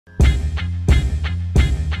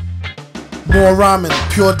More rhyming,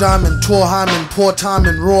 pure diamond, tour hymen, poor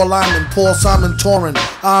timing, raw lineman, Paul Simon touring.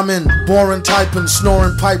 I'm in, boring typing,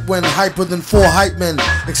 snoring pipe when hyper than 4 hype men.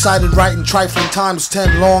 Excited writing, trifling times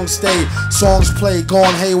 10, long stay. Songs play,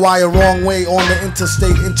 gone haywire, wrong way on the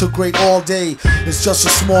interstate. Integrate all day. It's just a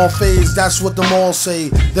small phase, that's what the malls say.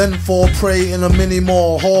 Then fall prey in a mini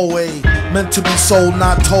mall hallway. Meant to be sold,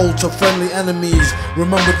 not told to friendly enemies.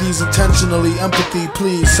 Remember these intentionally, empathy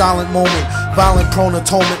please. Silent moment, violent prone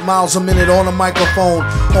atonement, miles a minute on a microphone.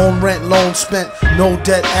 Own rent, loan spent, no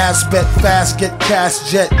debt, ass bet, fast get cash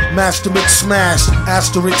jet. Master mix smashed,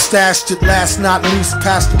 asterisk stashed it last not least.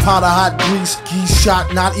 Past the pot of hot grease, geese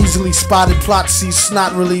shot, not easily spotted. Plot see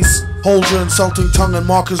snot release. Hold your insulting tongue and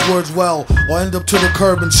mark his words well, or end up to the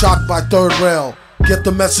curb and shocked by third rail. Get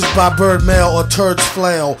the message by bird mail or turds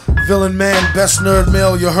flail. Villain man, best nerd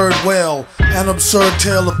mail you heard well. An absurd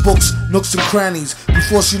tale of books, nooks and crannies.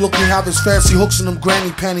 Before she looked me have his fancy hooks in them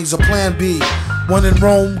granny panties. A plan B. When in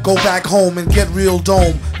Rome, go back home and get real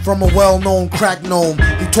dome from a well-known crack gnome.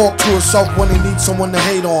 He talked to himself when he needs someone to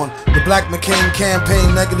hate on. The Black McCain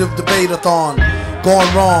campaign, negative debate-a-thon.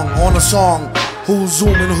 Gone wrong on a song. Who's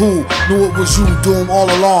zooming who? Knew it was you, doom all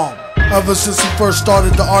along. Ever since he first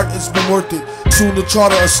started the art, it's been worth it. Soon to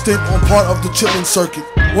charter a stint on part of the chillin' circuit.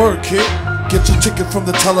 Word, kid. Get your ticket from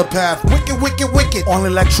the telepath. Wicked, wicked, wicked. On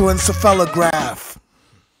electroencephalograph.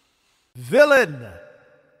 Villain,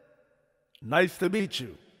 nice to meet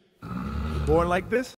you. Born like this?